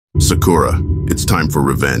Sakura, it's time for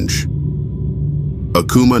revenge.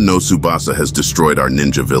 Akuma no Tsubasa has destroyed our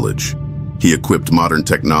ninja village. He equipped modern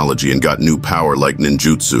technology and got new power like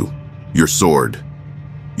ninjutsu. Your sword,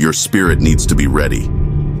 your spirit needs to be ready.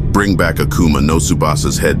 Bring back Akuma no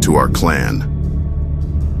Tsubasa's head to our clan.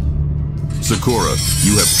 Sakura,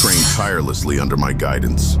 you have trained tirelessly under my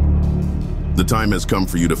guidance. The time has come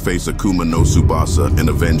for you to face Akuma no Tsubasa and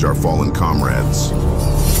avenge our fallen comrades.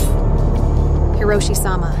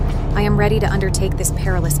 Hiroshi-sama, I am ready to undertake this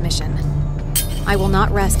perilous mission. I will not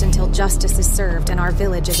rest until justice is served and our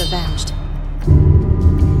village is avenged.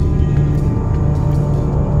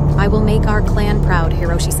 I will make our clan proud,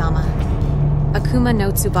 Hiroshi-sama. Akuma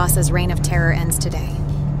no Tsubasa's reign of terror ends today.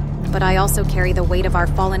 But I also carry the weight of our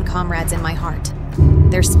fallen comrades in my heart.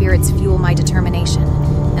 Their spirits fuel my determination,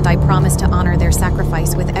 and I promise to honor their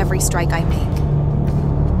sacrifice with every strike I make.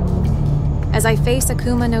 As I face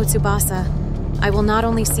Akuma no Tsubasa, I will not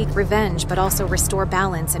only seek revenge, but also restore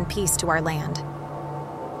balance and peace to our land.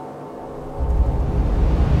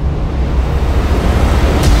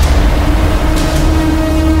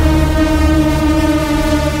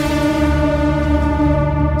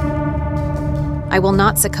 I will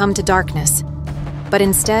not succumb to darkness, but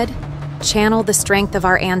instead, channel the strength of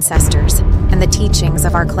our ancestors and the teachings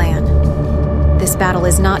of our clan. This battle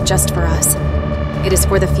is not just for us. It is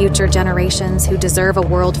for the future generations who deserve a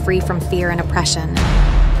world free from fear and oppression.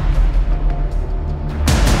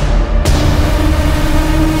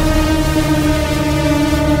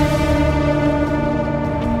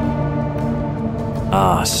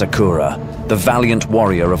 Ah, Sakura, the valiant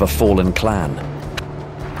warrior of a fallen clan.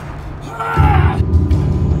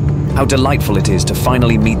 How delightful it is to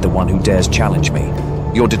finally meet the one who dares challenge me.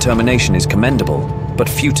 Your determination is commendable, but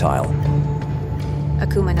futile.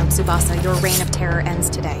 Akuma no Tsubasa, your reign of terror ends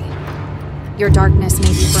today. Your darkness may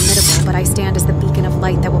be formidable, but I stand as the beacon of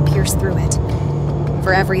light that will pierce through it.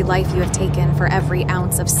 For every life you have taken, for every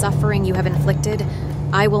ounce of suffering you have inflicted,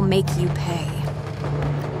 I will make you pay.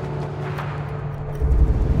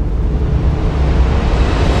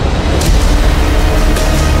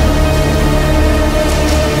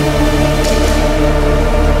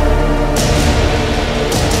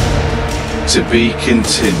 To be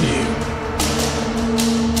continued.